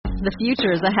The future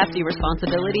is a hefty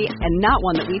responsibility and not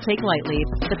one that we take lightly.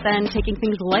 But then taking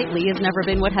things lightly has never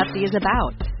been what Hefty is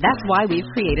about. That's why we've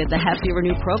created the Hefty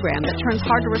Renew program that turns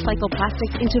hard-to-recycle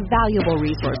plastics into valuable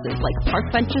resources like park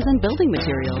benches and building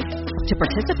materials. To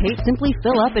participate, simply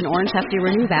fill up an orange Hefty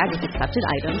Renew bag with accepted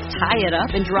items, tie it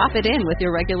up, and drop it in with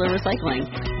your regular recycling.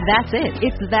 That's it.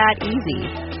 It's that easy.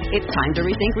 It's time to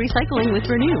rethink recycling with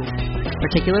Renew.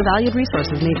 Particular valued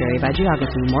resources may vary by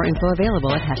geography. More info available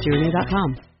at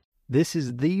heftyrenew.com. This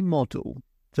is the model,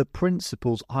 the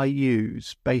principles I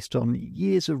use based on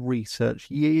years of research,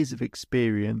 years of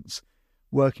experience,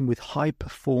 working with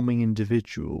high-performing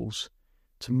individuals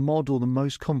to model the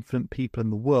most confident people in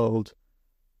the world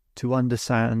to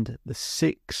understand the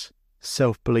 6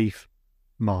 self-belief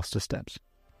master steps.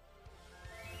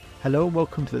 Hello and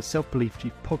welcome to the Self-Belief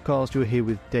Chief podcast. You're here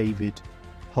with David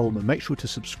Holman. Make sure to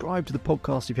subscribe to the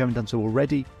podcast if you haven't done so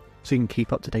already so you can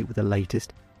keep up to date with the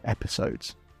latest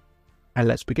episodes. And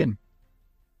let's begin.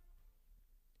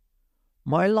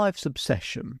 My life's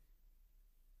obsession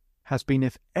has been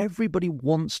if everybody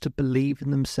wants to believe in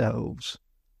themselves,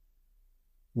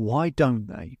 why don't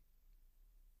they?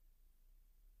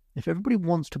 If everybody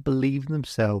wants to believe in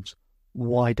themselves,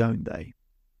 why don't they?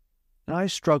 And I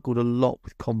struggled a lot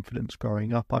with confidence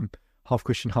growing up. I'm half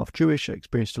Christian, half Jewish. I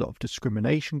experienced a lot of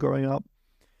discrimination growing up.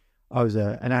 I was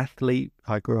an athlete.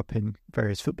 I grew up in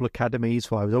various football academies,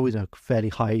 so I was always in a fairly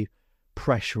high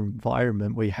pressure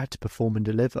environment where you had to perform and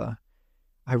deliver.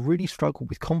 I really struggled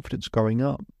with confidence growing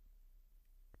up.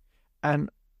 And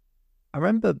I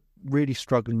remember really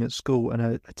struggling at school, and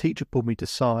a teacher pulled me to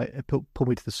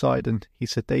the side and he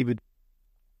said, David,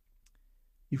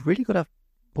 you've really got to have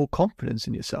more confidence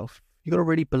in yourself. You've got to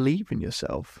really believe in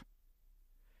yourself.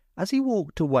 As he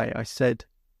walked away, I said,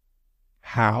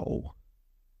 how?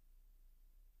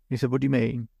 He said, what do you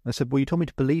mean? I said, well, you told me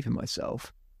to believe in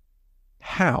myself.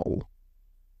 How?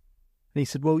 And he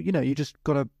said, well, you just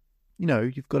got to,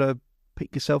 you've got to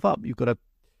pick yourself up. You've got to,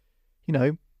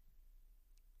 And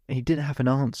he didn't have an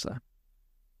answer.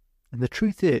 And the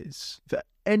truth is, if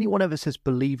anyone ever says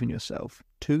believe in yourself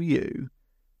to you,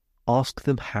 ask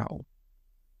them how.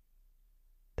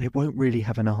 They won't really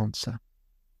have an answer.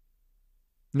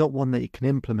 Not one that you can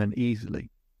implement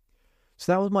easily.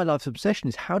 So that was my life's obsession,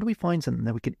 is how do we find something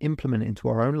that we can implement into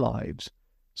our own lives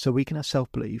so we can have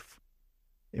self-belief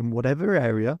in whatever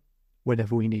area,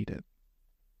 whenever we need it.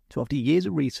 So after years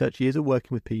of research, years of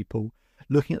working with people,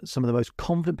 looking at some of the most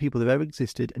confident people that have ever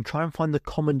existed and try and find the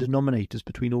common denominators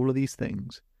between all of these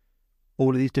things,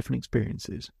 all of these different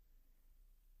experiences,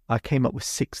 I came up with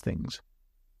 6 things.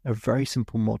 A very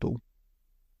simple model.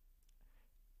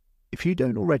 If you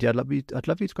don't already, I'd love you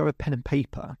to grab a pen and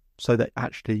paper so that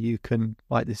actually you can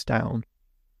write this down.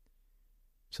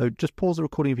 So just pause the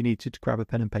recording if you need to grab a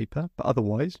pen and paper, but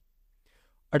otherwise,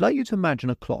 I'd like you to imagine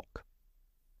a clock.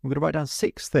 I'm going to write down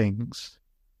 6 things,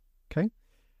 okay?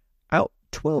 At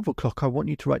 12 o'clock, I want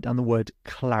you to write down the word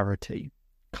clarity.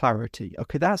 Clarity.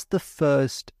 Okay, that's the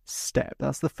first step.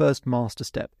 That's the first master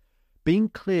step. Being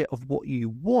clear of what you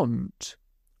want,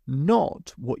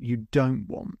 not what you don't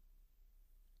want.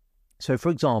 So, for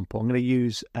example, I'm going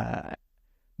to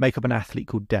make up an athlete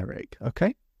called Derek,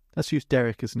 okay? Let's use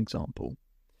Derek as an example.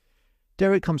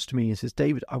 Derek comes to me and says,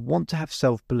 David, I want to have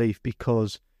self-belief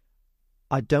because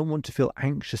I don't want to feel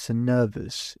anxious and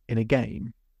nervous in a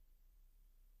game.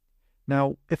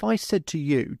 Now, if I said to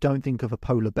you, don't think of a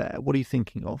polar bear, what are you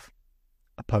thinking of?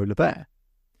 A polar bear.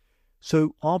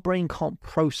 So our brain can't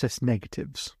process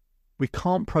negatives. We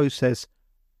can't process,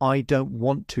 I don't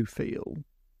want to feel.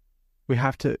 We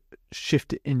have to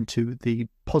shift it into the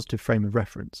positive frame of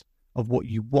reference of what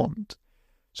you want.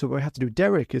 So what we have to do with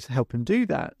Derek is help him do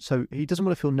that. So he doesn't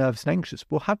want to feel nervous and anxious.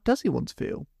 Well, how does he want to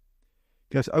feel?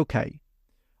 He goes, okay,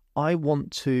 I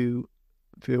want to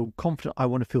feel confident. I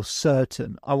want to feel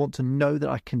certain. I want to know that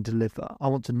I can deliver. I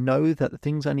want to know that the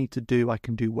things I need to do, I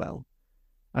can do well.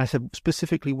 And I said,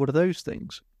 specifically, what are those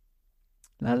things?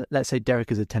 Now, let's say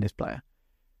Derek is a tennis player.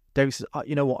 Derek says,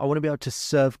 you know what, I want to be able to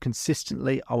serve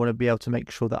consistently. I want to be able to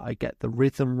make sure that I get the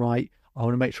rhythm right. I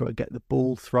want to make sure I get the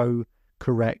ball throw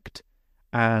correct.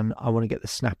 And I want to get the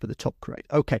snap at the top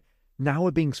correct. Okay, now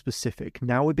we're being specific.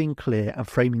 Now we're being clear and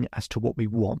framing it as to what we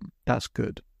want. That's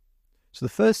good. So the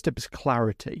first step is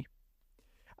clarity.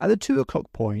 At the 2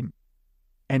 o'clock point,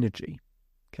 energy.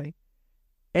 Okay,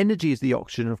 energy is the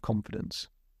oxygen of confidence.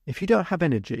 If you don't have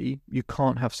energy, you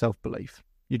can't have self-belief.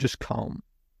 You just can't.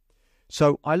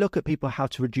 So I look at people how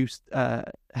to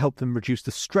help them reduce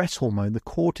the stress hormone, the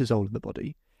cortisol in the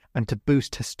body, and to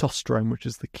boost testosterone, which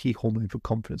is the key hormone for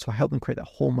confidence. So I help them create that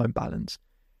hormone balance.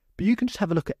 But you can just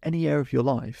have a look at any area of your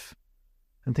life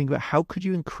and think about how could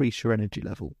you increase your energy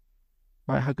level?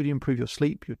 right? How could you improve your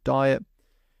sleep, your diet,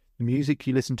 the music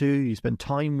you listen to, you spend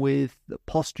time with, the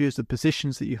postures, the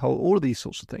positions that you hold, all of these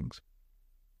sorts of things.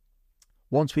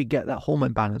 Once we get that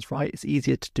hormone balance right, it's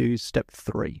easier to do step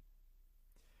 3.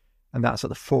 And that's at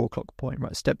the 4 o'clock point,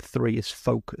 right? Step 3 is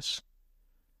focus.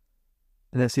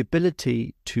 And that's the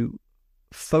ability to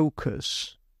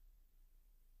focus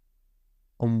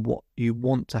on what you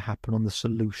want to happen, on the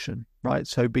solution, right?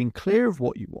 So being clear of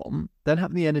what you want, then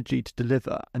having the energy to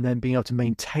deliver, and then being able to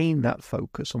maintain that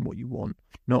focus on what you want,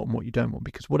 not on what you don't want,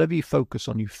 because whatever you focus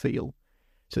on, you feel.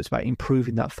 So it's about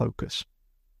improving that focus.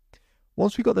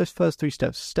 Once we've got those first 3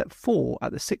 steps, step 4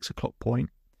 at the 6 o'clock point,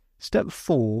 step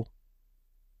 4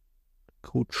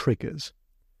 called triggers.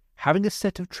 Having a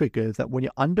set of triggers that when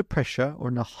you're under pressure or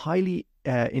in a highly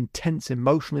intense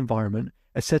emotional environment,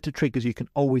 a set of triggers you can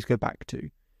always go back to.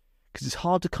 Because it's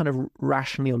hard to kind of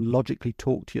rationally or logically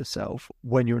talk to yourself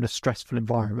when you're in a stressful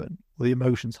environment or the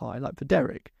emotion's high. Like for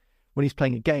Derek, when he's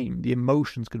playing a game, the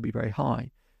emotion's going to be very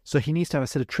high. So he needs to have a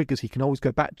set of triggers he can always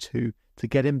go back to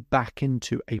get him back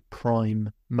into a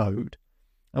prime mode.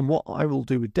 And what I will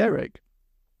do with Derek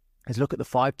is look at the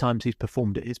 5 times he's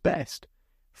performed at his best.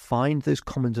 Find those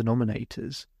common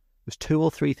denominators. There's 2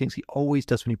 or 3 things he always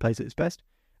does when he plays at his best,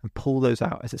 and pull those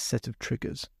out as a set of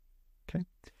triggers. Okay.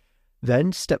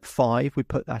 Then step 5, we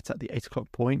put that at the 8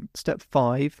 o'clock point. Step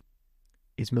 5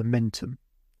 is momentum.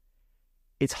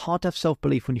 It's hard to have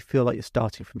self-belief when you feel like you're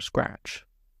starting from scratch.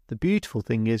 The beautiful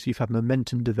thing is you've had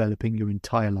momentum developing your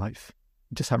entire life.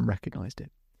 You just haven't recognized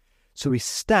it. So we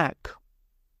stack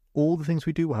all the things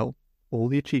we do well, all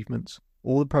the achievements,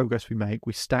 all the progress we make,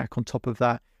 we stack on top of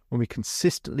that when we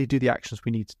consistently do the actions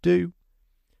we need to do,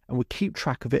 and we keep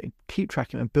track of it, and keep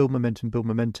tracking it, and build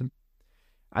momentum.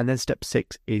 And then step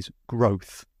 6 is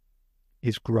growth.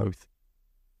 If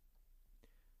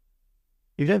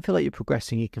you don't feel like you're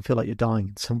progressing, you can feel like you're dying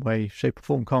in some way, shape or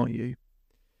form, can't you?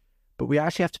 But we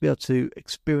actually have to be able to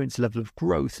experience a level of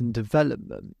growth and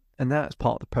development, and that's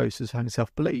part of the process of having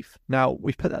self-belief. Now,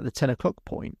 we've put that at the 10 o'clock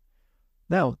point.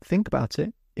 Now, think about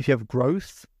it. If you have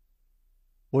growth,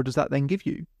 what does that then give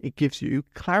you? It gives you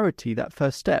clarity, that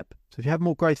first step. So if you have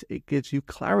more growth, it gives you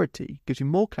clarity, gives you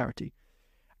more clarity.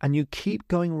 And you keep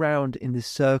going round in this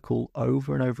circle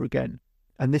over and over again.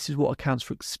 And this is what accounts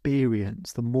for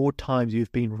experience, the more times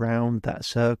you've been round that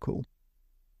circle.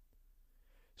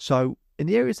 So in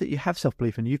the areas that you have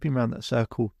self-belief and you've been around that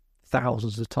circle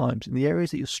thousands of times, in the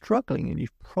areas that you're struggling and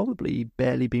you've probably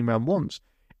barely been around once,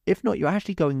 if not, you're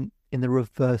actually going in the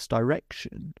reverse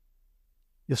direction.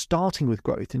 You're starting with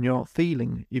growth and you're not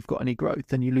feeling you've got any growth,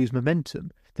 then you lose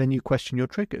momentum, then you question your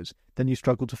triggers, then you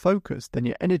struggle to focus, then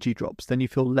your energy drops, then you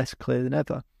feel less clear than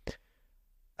ever.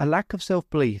 A lack of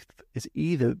self-belief is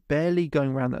either barely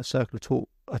going around that circle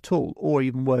at all, or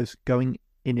even worse, going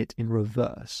in it in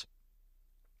reverse.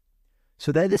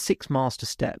 So they're the 6 master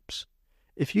steps.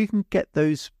 If you can get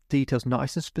those details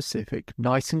nice and specific,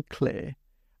 nice and clear,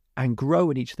 and grow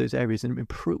in each of those areas and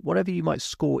improve, whatever you might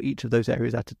score each of those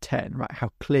areas out of 10, right? How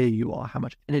clear you are, how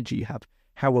much energy you have,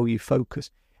 how well you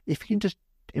focus. If you can just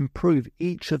improve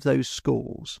each of those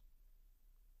scores,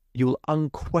 you will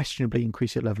unquestionably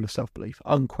increase your level of self-belief.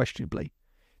 Unquestionably.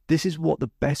 This is what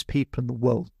the best people in the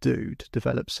world do to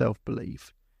develop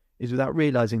self-belief, is without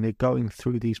realizing they're going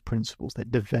through these principles, they're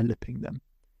developing them.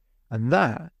 And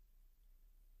that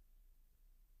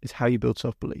is how you build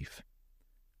self-belief.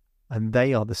 And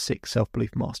they are the 6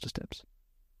 self-belief master steps.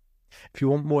 If you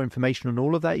want more information on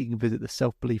all of that, you can visit the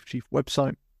Self-Belief Chief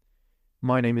website.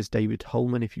 My name is David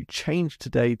Holman. If you change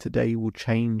today, today will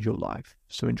change your life.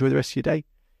 So enjoy the rest of your day.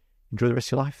 Enjoy the rest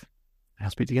of your life. And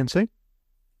I'll speak to you again soon.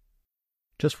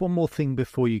 Just one more thing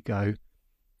before you go.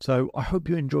 So I hope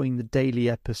you're enjoying the daily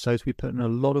episodes. We put in a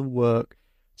lot of work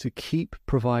to keep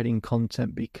providing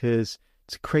content, because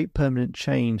to create permanent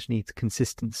change needs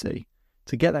consistency.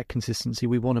 To get that consistency,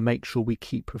 we want to make sure we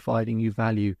keep providing you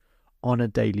value on a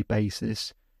daily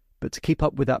basis. But to keep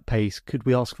up with that pace, could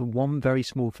we ask for one very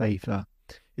small favour?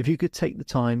 If you could take the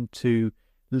time to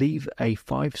leave a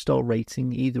 5-star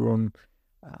rating either on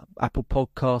Apple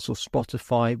Podcasts or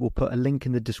Spotify. We'll put a link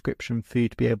in the description for you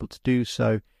to be able to do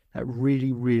so. That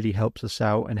really, really helps us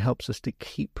out and helps us to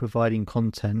keep providing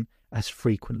content as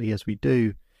frequently as we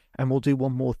do. And we'll do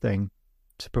one more thing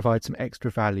to provide some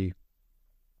extra value.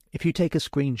 If you take a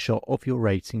screenshot of your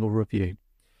rating or review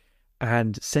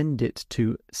and send it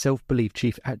to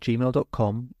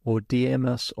selfbeliefchief@gmail.com or DM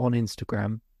us on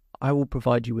Instagram, I will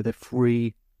provide you with a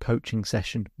free coaching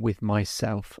session with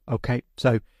myself. Okay, so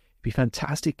it'd be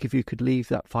fantastic if you could leave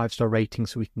that 5-star rating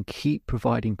so we can keep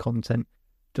providing content.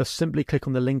 Just simply click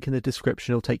on the link in the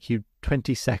description. It'll take you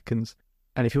 20 seconds.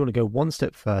 And if you want to go one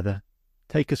step further,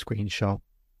 take a screenshot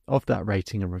of that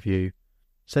rating and review,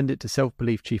 send it to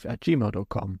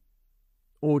selfbeliefchief@gmail.com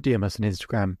or DM us on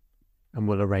Instagram and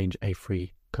we'll arrange a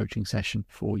free coaching session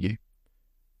for you.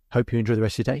 Hope you enjoy the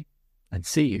rest of your day and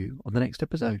see you on the next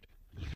episode.